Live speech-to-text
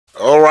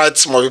All right,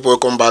 small people,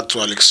 welcome back to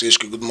Alex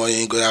HQ. Good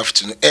morning, good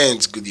afternoon,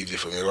 and good evening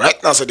for me.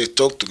 Right now, so they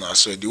talk to now.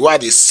 So the way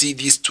they see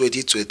this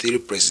 2023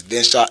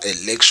 presidential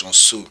election,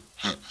 so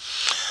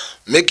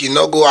make it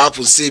not go up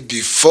and say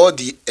before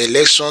the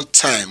election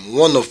time,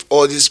 one of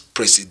all these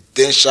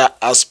presidential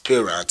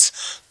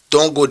aspirants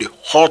don't go to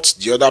hurt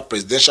the other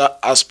presidential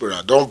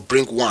aspirant, don't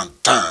bring one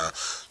down.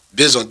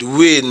 Based on the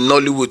way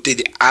Nollywood take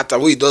the actor,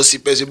 where you don't see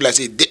people like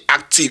say they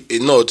active or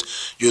not,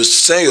 you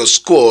send your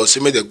score, say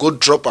make they go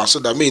drop and so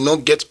that may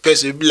not get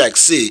person be like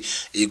say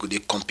you go they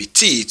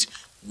compete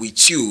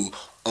with you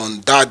on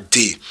that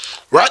day.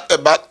 Right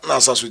about now,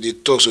 as we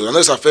talk, so I know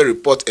it's a fair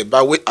report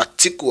about where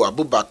Atiku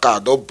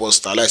Abubakar don't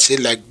bust like say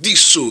like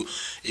this, so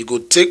it go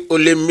take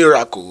only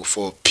miracle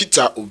for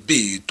Peter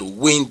Obi to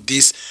win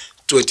this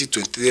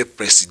 2023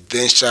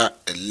 presidential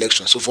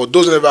election. So for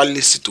those who never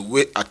listen to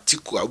where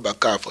Atiku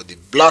Abubakar for the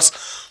blast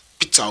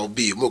Peter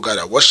Obi, we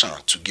gotta watch them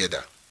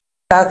together.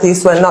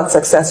 Southeast were not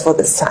successful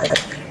this time.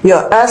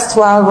 Your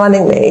erstwhile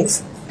running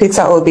mate,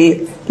 Peter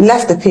Obi,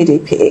 left the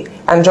PDP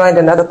and joined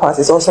another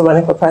party, is also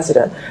running for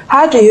president.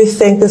 How do you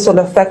think this will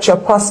affect your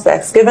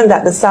prospects, given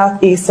that the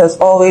Southeast has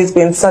always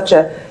been such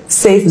a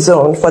safe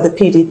zone for the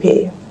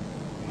PDP?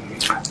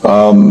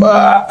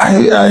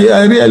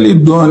 I really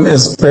don't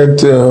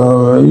expect,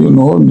 the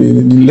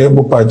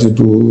Labour Party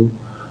to,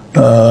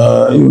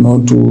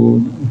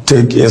 to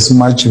take as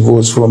much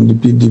votes from the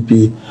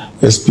PDP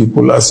as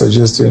people are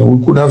suggesting.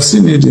 We could have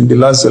seen it in the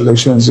last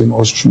elections in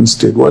Osun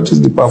State. What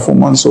is the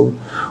performance of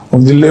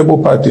the Labour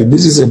Party?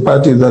 This is a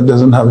party that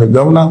doesn't have a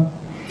governor,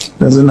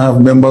 doesn't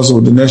have members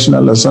of the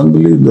National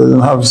Assembly,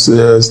 doesn't have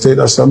state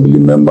assembly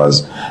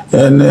members,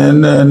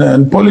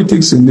 and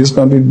politics in this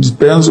country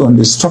depends on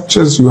the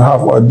structures you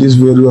have at these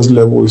various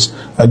levels,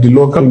 at the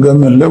local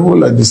government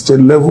level, at the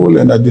state level,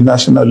 and at the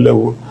national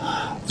level.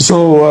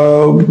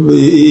 So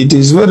it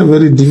is very,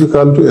 very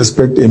difficult to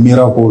expect a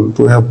miracle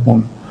to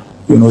happen,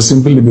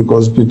 simply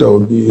because Peter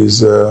Obi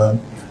is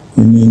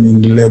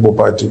in the Labour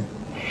Party.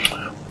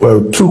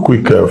 Well, two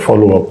quick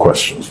follow-up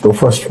questions. The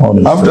first one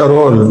is... After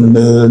all,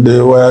 they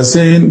were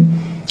saying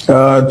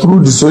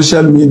through the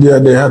social media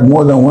they had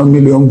more than 1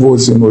 million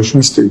votes in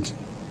Osun State.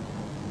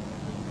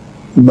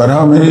 But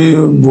how many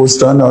votes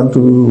turned out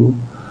to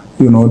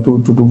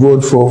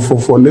vote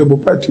for Labour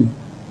Party?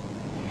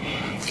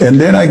 And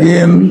then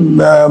again,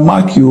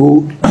 mark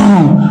you,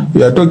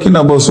 we are talking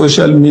about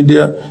social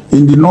media.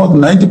 In the North,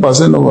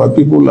 90% of our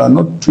people are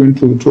not tuned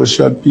to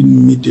social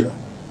media.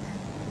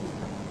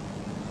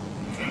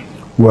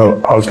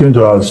 Well, I was going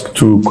to ask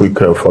two quick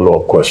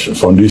follow-up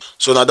questions on this.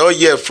 So now don't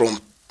hear from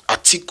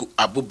Atiku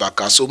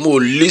Abubakar. So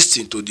more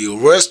listen to the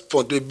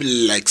response will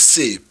be like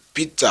say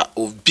Peter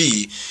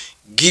Obi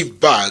give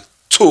back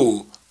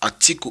to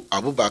Atiku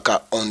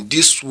Abubakar on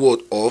this word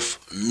of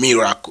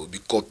miracle,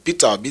 because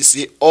Peter Obi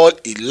say all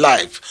his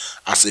life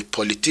as a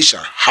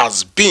politician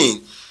has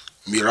been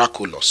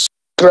miraculous.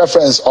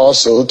 Reference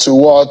also to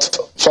what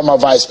former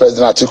Vice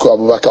President Atiku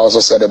Abubakar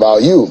also said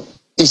about you.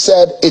 He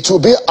said it will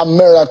be a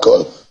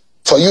miracle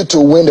for you to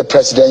win the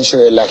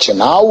presidential election.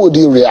 How would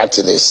you react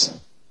to this?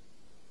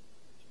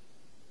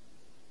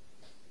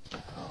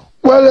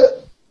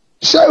 Well,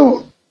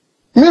 so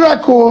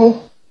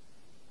miracle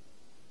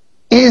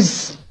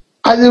is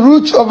at the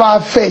root of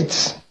our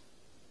faith.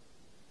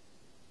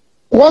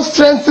 What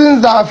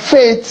strengthens our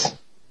faith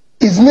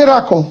is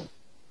miracle.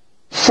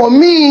 For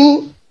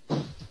me,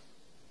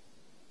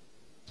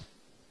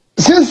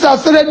 since I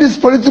started this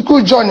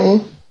political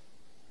journey,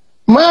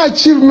 my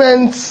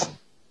achievements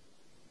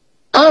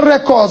and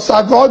records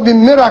have all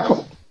been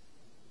miracle.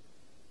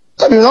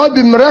 Have all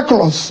been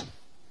miraculous.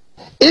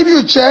 If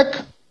you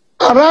check,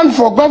 I ran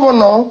for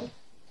governor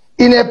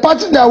in a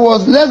party that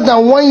was less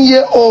than 1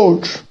 year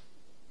old.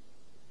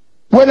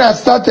 When I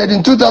started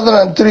in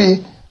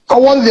 2003, I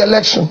won the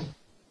election.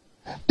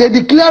 They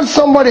declared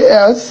somebody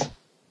else.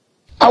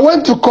 I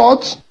went to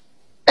court.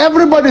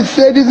 Everybody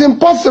said it's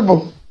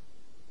impossible.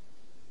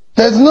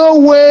 There's no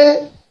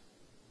way.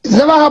 It's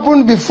never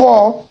happened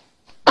before.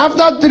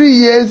 After 3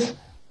 years,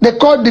 the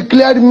court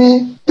declared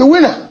me the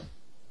winner.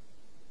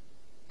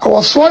 I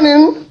was sworn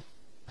in.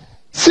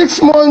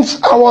 6 months,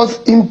 I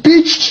was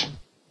impeached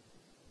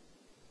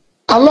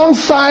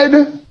alongside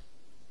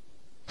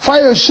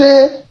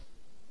Fayose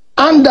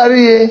and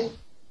Darie.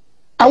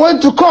 I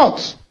went to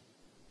court.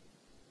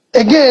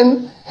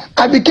 Again,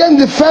 I became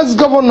the first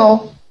governor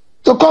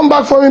to come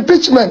back from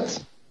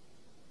impeachment.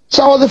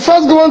 So I was the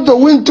first governor to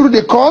win through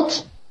the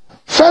court,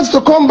 first to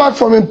come back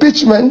from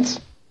impeachment.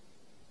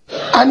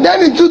 And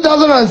then in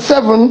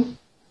 2007,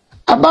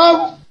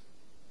 about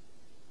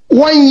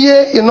 1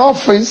 year in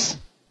office,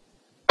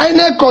 I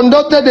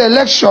conducted the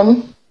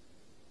election,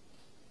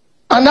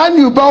 and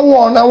Anuba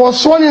won. I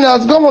was sworn in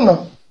as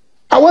governor.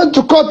 I went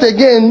to court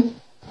again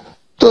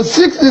to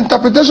seek the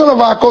interpretation of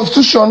our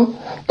constitution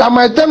that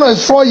my tenure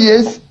is 4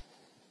 years.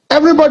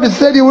 Everybody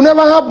said it will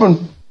never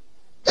happen.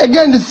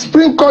 Again, the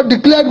Supreme Court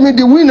declared me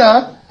the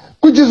winner,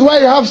 which is why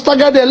you have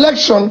staggered the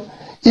election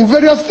in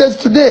various states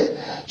today.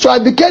 So I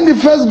became the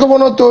first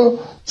governor to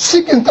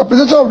seek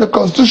interpretation of the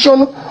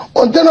constitution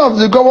on tenure of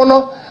the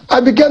governor, I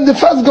became the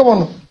first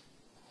governor.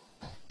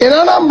 In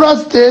Anambra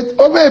State,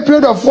 over a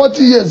period of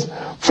 40 years,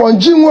 from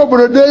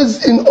Jinwo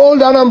days in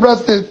old Anambra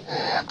State,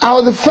 I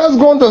was the first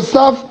governor to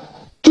serve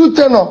 2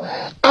 tenures.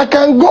 I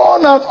can go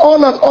on and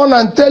on and on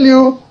and tell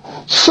you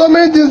so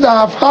many things that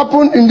have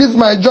happened in this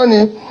my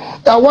journey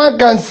that one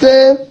can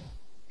say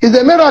is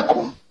a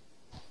miracle.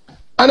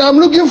 And I'm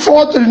looking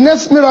forward to the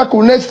next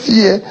miracle next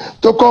year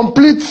to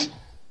complete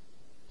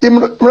the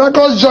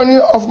miraculous journey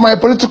of my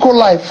political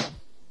life.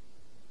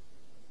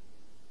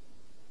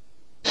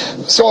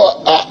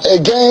 So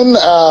again,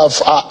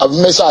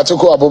 Mr.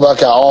 Atiku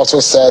Abubakar also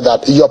said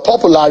that your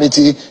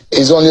popularity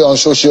is only on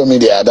social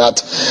media, that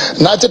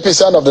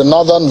 90% of the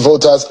northern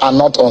voters are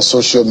not on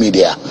social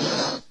media.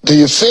 Do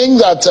you think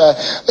that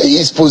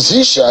his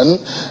position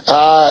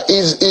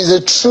is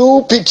a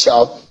true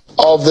picture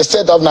of the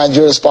state of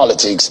Nigeria's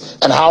politics,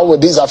 and how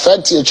would this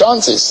affect your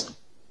chances?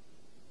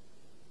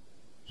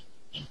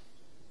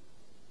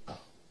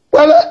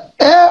 Well,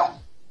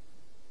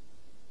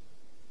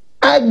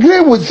 I agree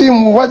with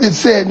him with what he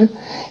said.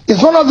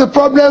 It's one of the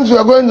problems we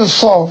are going to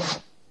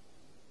solve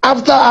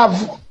after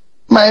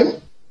my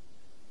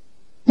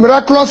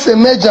miraculous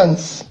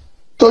emergence,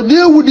 to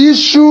deal with the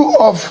issue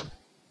of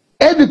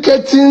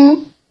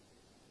educating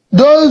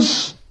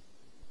those,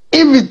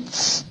 if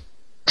it's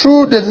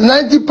true that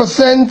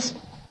 90%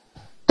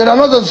 that are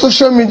not on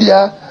social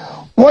media,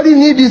 what you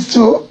need is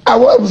to, I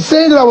was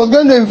saying that I was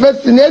going to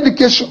invest in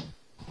education.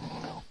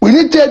 We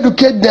need to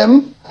educate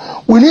them.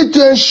 We need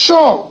to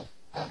ensure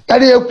that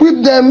they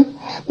equip them,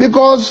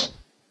 because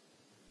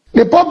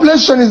the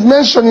population is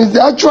mentioned is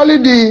actually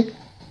the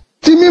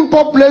teeming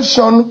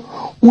population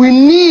we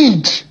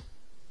need.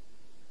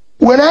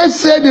 When I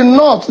say the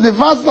North, the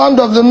vast land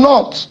of the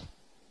North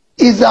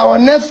is our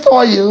next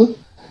oil,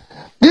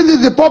 this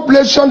is the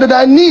population that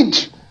I need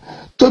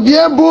to be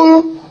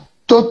able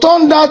to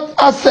turn that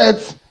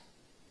asset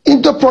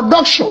into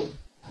production.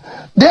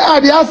 They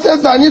are the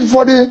assets I need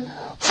for the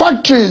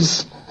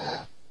factories.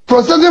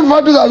 Processing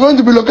factories are going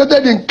to be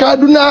located in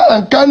Kaduna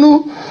and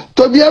Kanu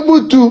to be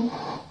able to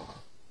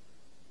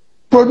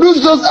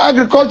produce those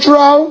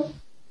agricultural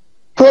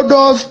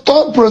products,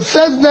 to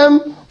process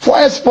them for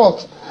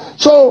export.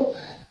 So,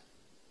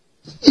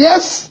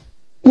 yes,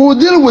 we will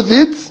deal with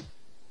it,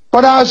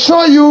 but I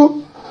assure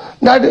you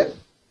that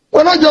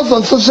we're not just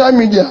on social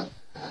media.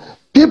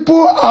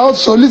 People are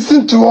also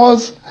listening to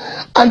us,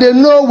 and they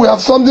know we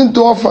have something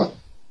to offer.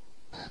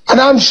 And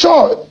I'm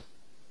sure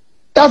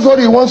that's what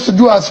he wants to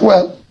do as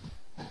well.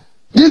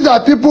 These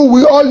are people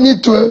we all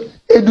need to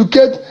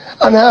educate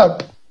and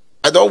help.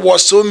 I don't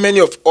watch so many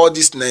of all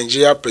this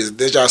Nigeria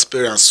presidential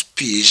aspirant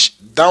speech.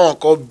 That one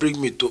could bring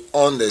me to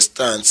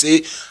understand,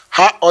 say,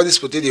 how all these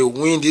people they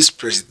win this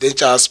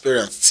presidential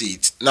aspirant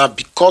seat. Now,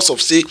 because of,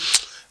 say,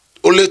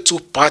 only 2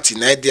 parties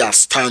now they are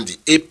standing,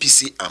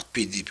 APC and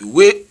PDP.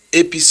 Where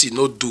APC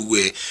no do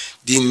well,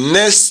 the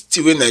next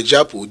thing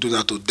Nigeria will do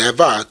now to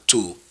divert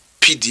to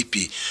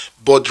PDP.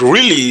 But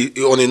really,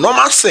 on a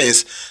normal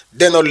sense,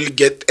 they not really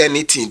get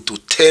anything to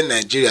tell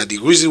Nigeria the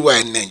reason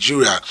why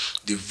Nigeria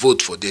they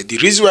vote for them. The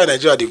reason why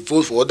Nigeria they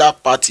vote for other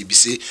party, be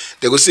say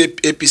they go say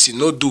APC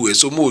no do it,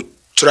 so more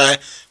try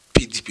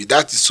PDP.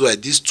 That is why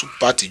these 2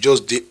 parties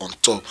just they on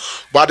top.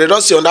 But they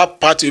don't say on that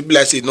party will be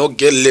like say no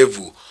get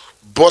level,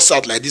 boss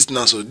out like this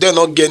now, so they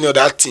not get any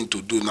other thing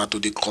to do now to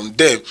they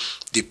condemn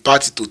the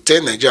party to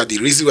tell Nigeria the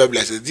reason why be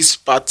like say this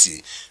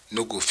party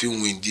no go fit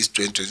win this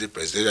 2020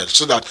 presidential,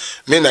 so that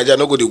men Nigeria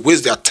no go to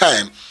waste their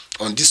time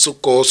on this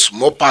so-called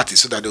small party,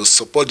 so that they will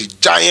support the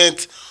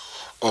giant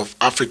of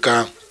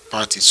African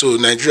party. So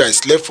Nigeria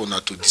is left for now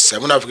to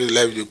decide. When Africa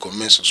live video,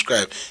 comment,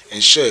 subscribe,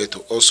 and share it to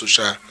all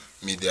social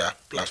media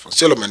platforms.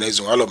 See all of my names,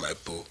 all of my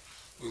people.